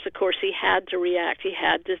and worse, of course, he had to react. He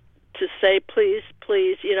had to say, please,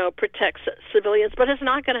 protect civilians. But it's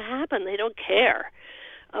not going to happen. They don't care.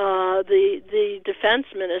 The defense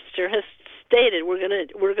minister has stated we're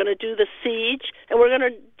going to do the siege, and we're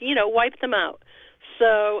going to wipe them out.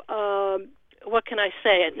 So what can I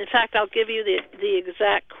say? In fact, I'll give you the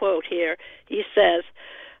exact quote here. He says,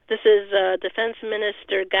 this is Defense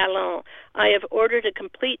Minister Gallant. I have ordered a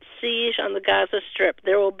complete siege on the Gaza Strip.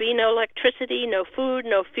 There will be no electricity, no food,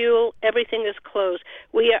 no fuel. Everything is closed.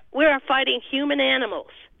 We are fighting human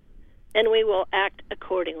animals, and we will act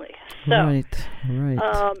accordingly. So,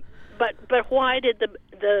 right. But why did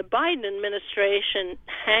the Biden administration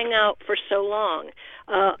hang out for so long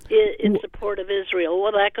in support of Israel?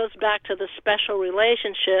 Well, that goes back to the special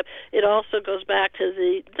relationship. It also goes back to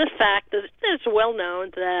the fact that it's well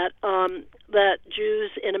known that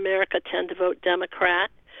Jews in America tend to vote Democrat.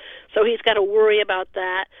 So he's got to worry about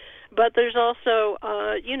that. But there's also,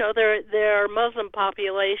 there are Muslim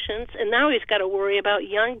populations, and now he's got to worry about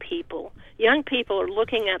young people. Young people are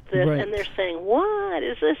looking at this, and they're saying, what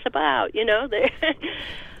is this about?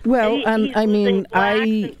 Well, and I mean,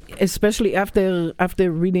 especially after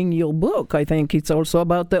reading your book, I think it's also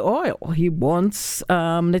about the oil. He wants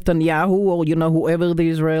Netanyahu, or whoever the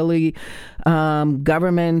Israeli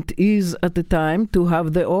government is at the time, to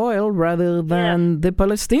have the oil rather than the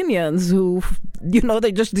Palestinians, who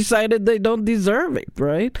they just decided they don't deserve it,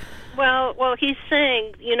 right? Well, he's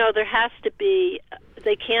saying there has to be,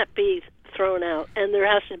 they can't be thrown out, and there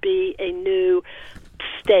has to be a new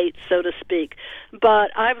state, so to speak. But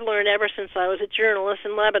I've learned ever since I was a journalist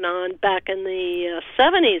in Lebanon back in the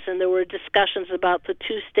 70s, and there were discussions about the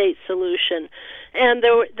two-state solution. And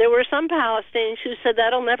there were some Palestinians who said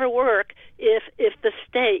that'll never work if the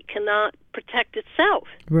state cannot protect itself.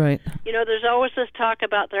 Right. There's always this talk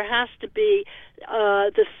about there has to be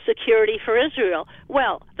the security for Israel.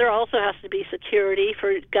 Well, there also has to be security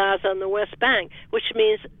for Gaza and the West Bank, which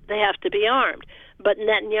means they have to be armed. But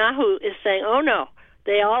Netanyahu is saying, oh no,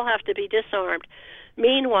 they all have to be disarmed.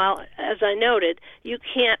 Meanwhile, as I noted, you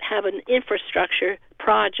can't have an infrastructure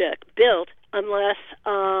project built unless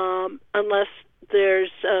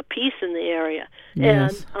there's peace in the area.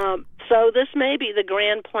 Yes. And so this may be the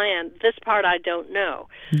grand plan. This part I don't know.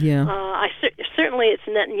 Yeah. Certainly it's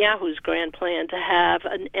Netanyahu's grand plan to have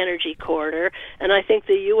an energy corridor, and I think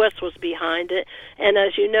the U.S. was behind it. And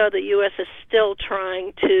as you know, the U.S. is still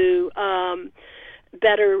trying to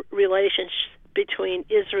better relations between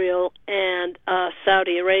Israel and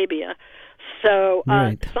Saudi Arabia. So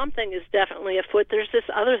Right. something is definitely afoot. There's this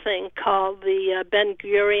other thing called the Ben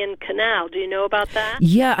Gurion Canal. Do you know about that?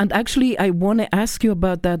 Yeah, and actually, I want to ask you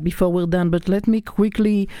about that before we're done, but let me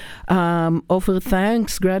quickly offer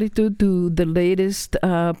thanks, gratitude to the latest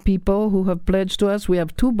people who have pledged to us. We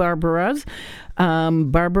have two Barbaras.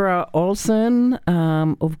 Barbara Olson,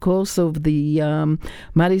 of course, of the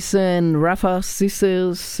Madison Rafa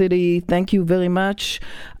Sisters City. Thank you very much.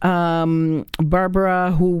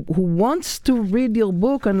 Barbara, who wants to read your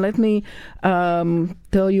book, and let me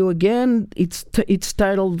tell you again, it's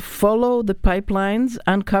titled Follow the Pipelines,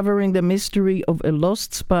 Uncovering the Mystery of a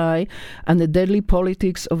Lost Spy and the Deadly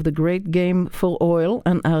Politics of the Great Game for Oil.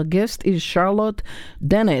 And our guest is Charlotte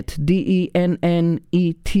Dennett, Dennett.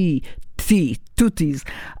 Tutis.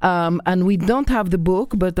 And we don't have the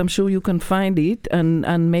book, but I'm sure you can find it,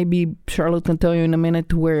 and maybe Charlotte can tell you in a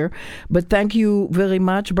minute where. But thank you very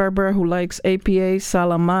much, Barbara, who likes APA,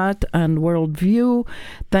 Salamat, and Worldview.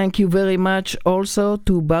 Thank you very much also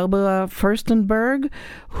to Barbara Furstenberg,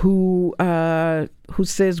 who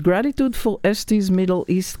says gratitude for Este's Middle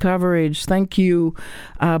East coverage. Thank you,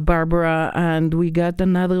 Barbara. And we got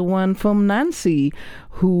another one from Nancy,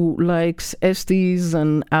 who likes Este's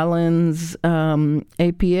and Alan's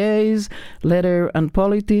APA's letter and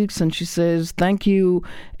politics. And she says, thank you,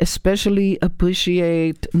 especially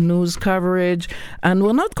appreciate news coverage. And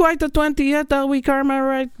we're not quite at 20 yet, are we, Karma,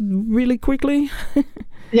 right? Really quickly?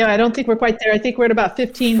 Yeah, I don't think we're quite there. I think we're at about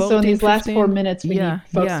 15. 14, so in these last 15. 4 minutes, we need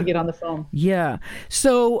folks to get on the phone. Yeah.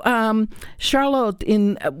 So, Charlotte,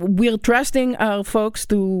 we're trusting our folks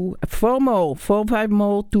to 4 or 5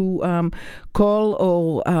 more to call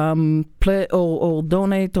or play or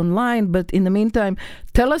donate online. But in the meantime,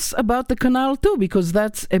 tell us about the canal too, because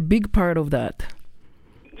that's a big part of that.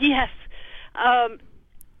 Yes.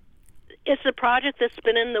 It's a project that's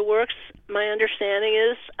been in the works. My understanding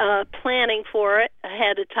is planning for it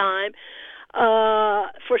ahead of time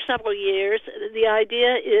for several years. The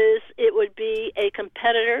idea is it would be a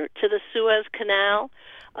competitor to the Suez Canal.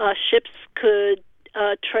 Ships could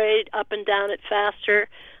trade up and down it faster.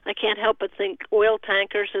 I can't help but think oil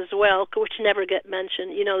tankers as well, which never get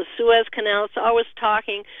mentioned. You know, the Suez Canal, it's always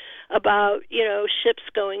talking about, ships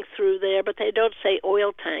going through there, but they don't say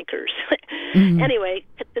oil tankers. Mm-hmm. Anyway,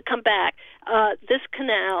 to come back, this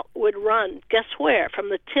canal would run, guess where? From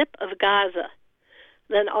the tip of Gaza,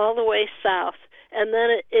 then all the way south, and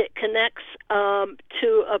then it connects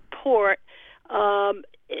to a port that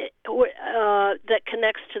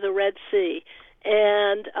connects to the Red Sea,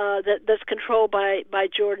 and that's controlled by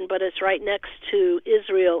Jordan, but it's right next to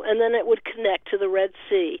Israel, and then it would connect to the Red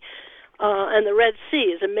Sea. And the Red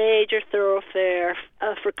Sea is a major thoroughfare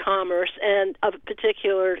for commerce, and of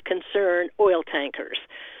particular concern, oil tankers,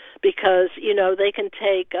 because, they can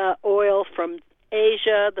take oil from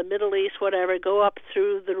Asia, the Middle East, whatever, go up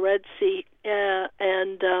through the Red Sea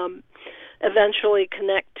and eventually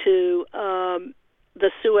connect to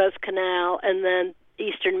the Suez Canal and then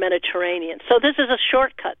Eastern Mediterranean. So this is a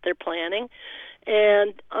shortcut they're planning.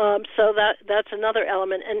 And so that's another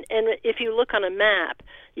element. And if you look on a map,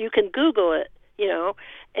 you can Google it,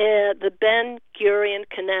 the Ben Gurion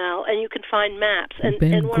Canal, and you can find maps.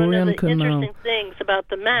 And one of the interesting things about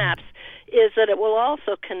the maps is that it will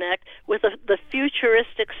also connect with the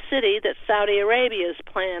futuristic city that Saudi Arabia is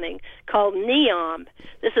planning called Neom.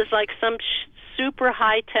 This is like some super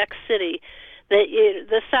high-tech city that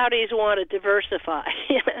the Saudis want to diversify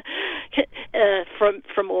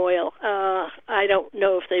from oil. I don't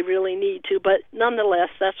know if they really need to, but nonetheless,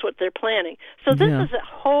 that's what they're planning. So this is a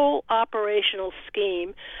whole operational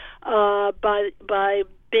scheme by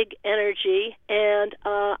Big Energy, and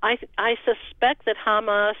I suspect that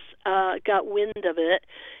Hamas got wind of it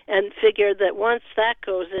and figured that once that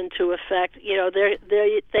goes into effect,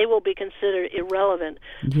 they will be considered irrelevant.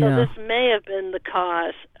 So this may have been the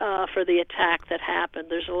cause for the attack that happened.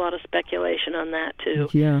 There's a lot of speculation on that too.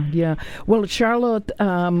 Yeah. Well, Charlotte,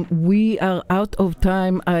 we are out of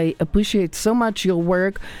time. I appreciate so much your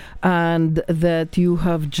work and that you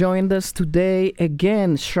have joined us today.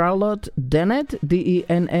 Again, Charlotte Dennett,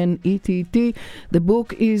 Dennett. The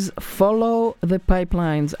book is Follow the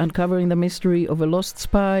Pipelines, Uncovering the Mystery of a Lost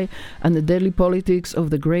Spy and the Deadly Politics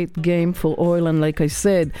of the Great Game for Oil. And like I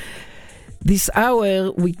said, this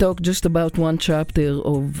hour we talk just about one chapter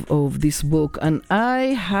of this book, and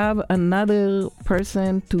I have another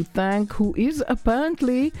person to thank who is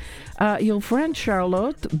apparently your friend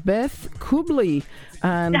Charlotte, Beth Kubley.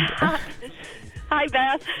 And hi,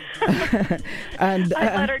 Beth. And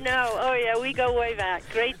I let her know. Oh, yeah, we go way back.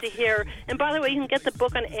 Great to hear. And by the way, you can get the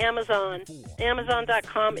book on Amazon.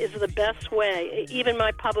 Amazon.com is the best way. Even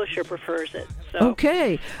my publisher prefers it. So.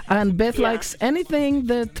 Okay. And Beth Yeah. likes anything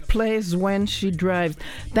that plays when she drives.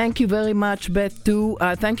 Thank you very much, Beth, too.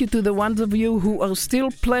 Thank you to the ones of you who are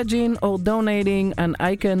still pledging or donating, and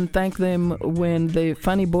I can thank them when the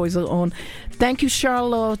Funny Boys are on. Thank you,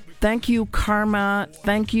 Charlotte. Thank you, Karma.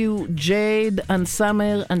 Thank you, Jade and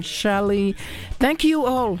Summer and Shali. Thank you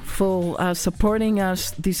all for supporting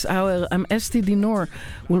us this hour. I'm Esti Dinor.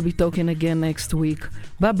 We'll be talking again next week.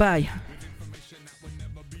 Bye-bye.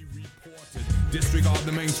 Disregard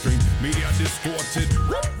the mainstream, media distorted.